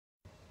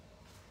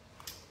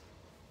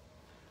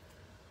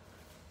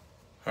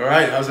All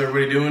right, how's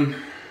everybody doing?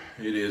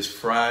 It is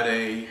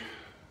Friday,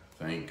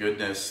 thank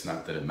goodness.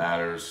 Not that it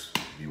matters,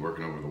 you're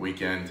working over the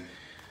weekend,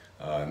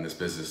 and this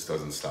business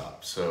doesn't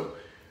stop. So,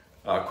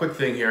 quick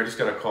thing here, I just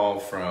got a call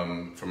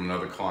from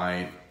another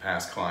client,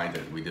 past client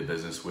that we did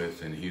business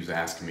with, and he was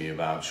asking me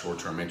about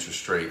short-term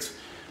interest rates,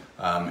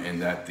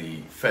 and that the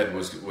Fed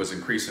was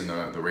increasing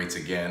the rates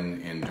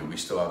again, and do we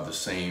still have the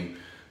same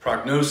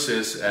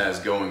prognosis as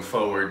going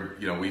forward?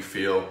 You know, we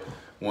feel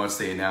once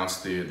they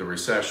announce the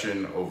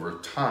recession over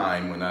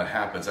time, when that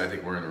happens, I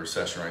think we're in a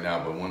recession right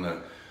now, but when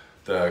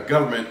the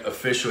government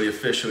officially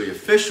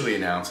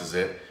announces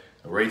it,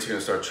 the rates are gonna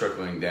start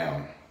trickling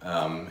down.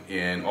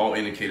 And all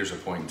indicators are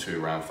pointing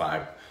to around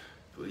 5,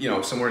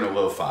 somewhere in the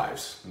low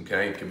 5s,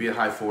 okay? It could be a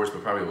high 4s,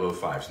 but probably low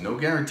 5s. No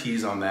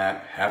guarantees on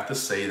that, have to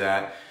say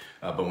that.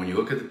 But when you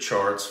look at the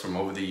charts from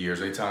over the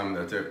years, anytime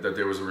that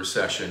there was a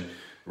recession,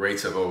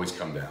 rates have always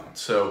come down.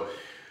 So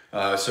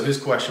his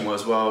question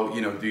was, well,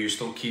 do you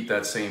still keep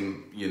that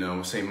same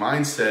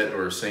mindset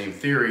or same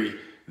theory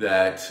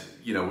that,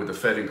 with the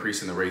Fed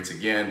increasing the rates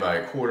again by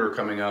a quarter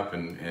coming up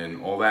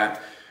and all that,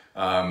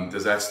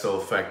 does that still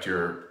affect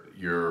your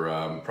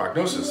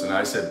prognosis? And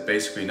I said,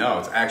 basically, no,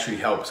 it actually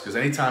helps, because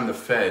anytime the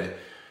Fed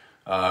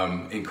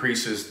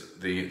increases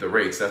the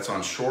rates, that's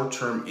on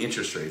short-term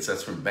interest rates,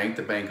 that's from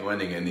bank-to-bank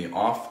lending, and the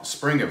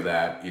offspring of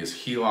that is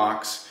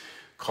HELOCs,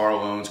 car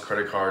loans,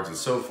 credit cards, and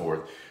so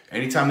forth.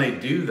 Anytime they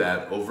do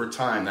that over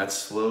time, that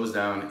slows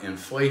down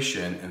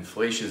inflation.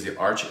 Inflation is the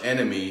arch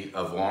enemy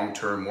of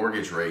long-term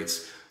mortgage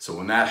rates. So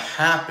when that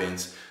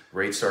happens,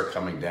 rates start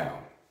coming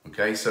down.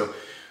 Okay, so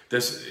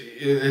it's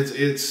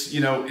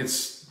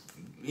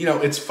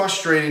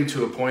frustrating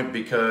to a point,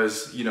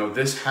 because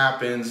this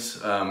happens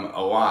a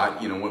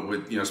lot.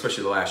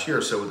 Especially the last year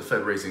or so with the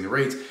Fed raising the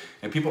rates,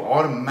 and people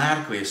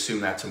automatically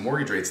assume that to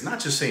mortgage rates. Not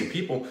just saying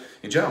people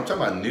in general. I'm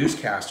talking about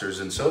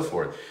newscasters and so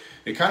forth.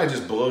 It kind of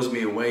just blows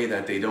me away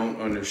that they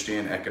don't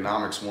understand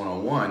economics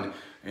 101,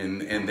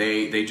 and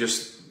they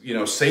just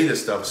say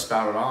this stuff,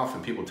 spout it off,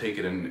 and people take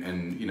it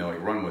and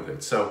run with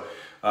it. So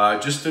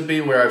just to be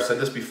aware, I've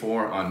said this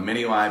before on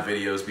many live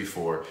videos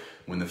before,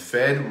 when the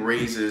Fed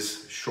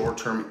raises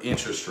short-term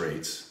interest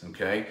rates,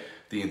 okay,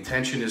 the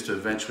intention is to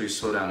eventually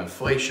slow down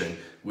inflation,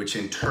 which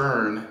in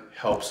turn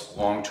helps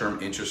long-term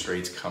interest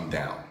rates come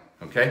down.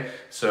 Okay,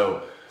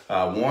 so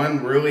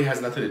one really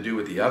has nothing to do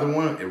with the other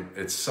one.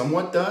 It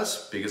somewhat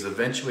does, because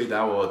eventually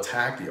that will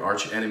attack the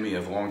arch enemy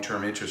of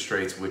long-term interest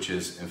rates, which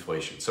is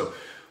inflation. So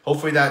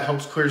hopefully that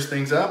helps clears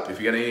things up. If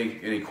you got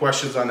any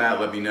questions on that,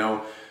 let me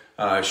know.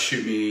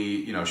 Shoot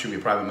me a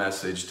private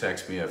message,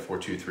 text me at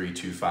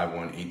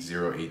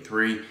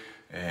 423-251-8083,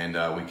 and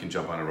we can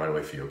jump on it right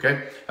away for you,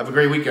 okay? Have a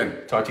great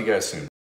weekend. Talk to you guys soon.